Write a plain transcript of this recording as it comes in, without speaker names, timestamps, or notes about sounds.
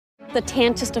The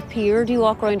tent just appeared. You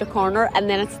walk around a corner and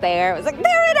then it's there. It was like,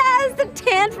 there it is, the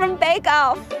tent from Bake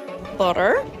Off.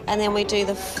 Butter, and then we do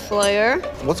the flour.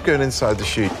 What's going inside the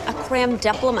sheet? A creme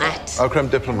diplomat. Oh, creme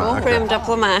diplomat. Oh, okay. creme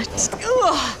diplomat.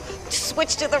 Ugh,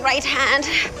 switch to the right hand.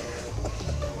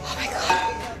 Oh my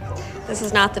God. This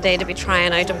is not the day to be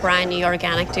trying out a brand new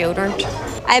organic deodorant.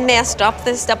 I messed up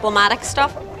this diplomatic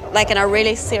stuff, like in a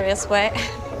really serious way.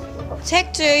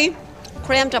 Take 2,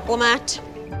 creme diplomat.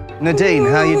 Nadine,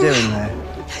 how are you doing there?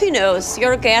 Who knows?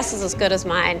 Your guess is as good as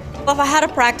mine. Well, if I had a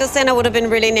practice then, I would have been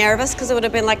really nervous because it would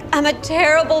have been like, I'm a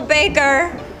terrible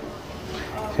baker.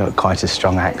 You've got quite a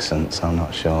strong accent, so I'm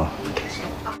not sure.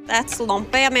 That's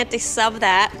lumpy. I meant to sub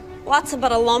that. What's a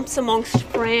bit of lumps amongst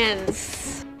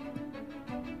friends?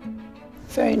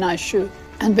 Very nice shoe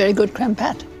and very good creme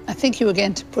pat. I think you were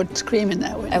going to put cream in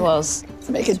there, weren't you? I was.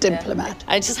 Make it diplomat.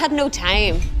 I just had no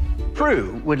time.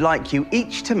 Prue would like you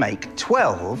each to make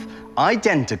 12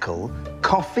 identical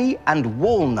coffee and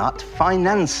walnut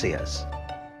financiers.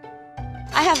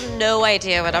 I have no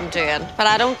idea what I'm doing, but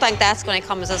I don't think that's going to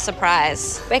come as a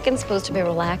surprise. Bacon's supposed to be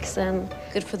relaxing,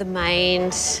 good for the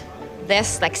mind.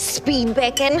 This, like speed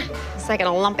bacon, it's like an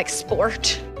Olympic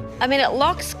sport. I mean, it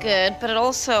looks good, but it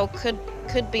also could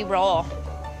be raw.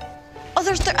 Oh,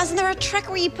 isn't there a trick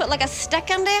where you put like a stick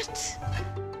in it?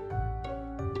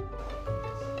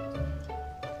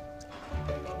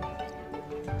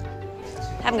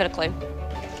 I haven't got a clue.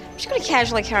 I'm just going to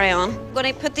casually carry on. I'm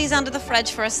going to put these under the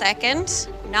fridge for a second,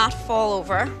 not fall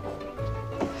over.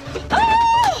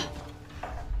 Ah!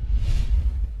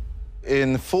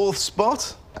 In the 4th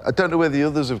spot, I don't know where the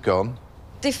others have gone.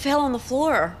 They fell on the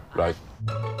floor. Right.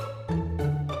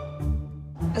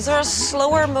 Is there a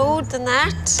slower mode than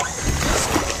that?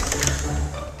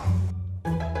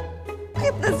 Look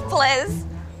at this place.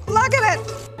 Look at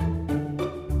it.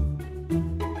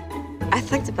 I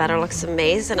think the batter looks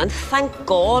amazing, and thank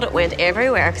God it went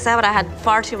everywhere, because I would have had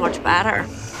far too much batter.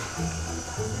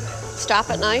 Stop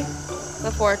it now,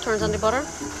 before it turns into butter.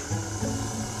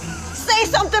 Say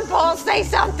something, Paul, say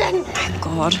something! Thank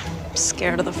God, I'm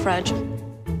scared of the fridge.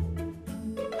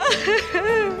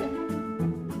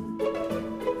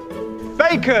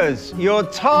 Bakers, your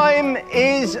time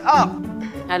is up.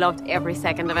 I loved every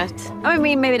second of it. I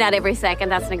mean, maybe not every second,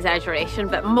 that's an exaggeration,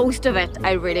 but most of it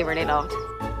I really, really loved.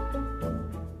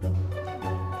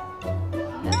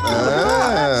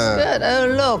 Good.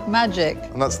 Oh, look, magic.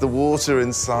 And that's the water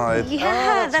inside.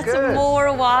 Yeah, that's good.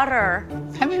 more water.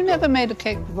 Have you never made a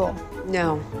cake before?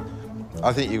 No.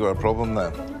 I think you've got a problem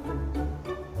there.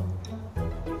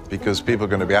 Because people are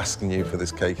going to be asking you for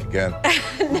this cake again.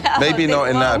 No, Maybe they not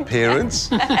in that won't. appearance,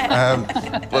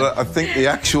 but I think the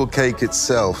actual cake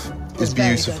itself is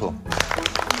very beautiful.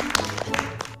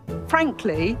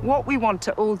 Frankly, what we want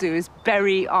to all do is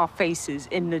bury our faces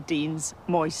in Nadine's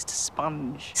moist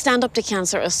sponge. Stand up to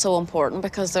cancer is so important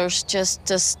because there's just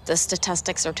the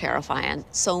statistics are terrifying.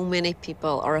 So many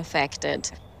people are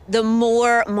affected. The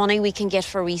more money we can get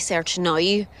for research now,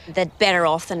 the better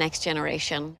off the next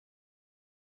generation.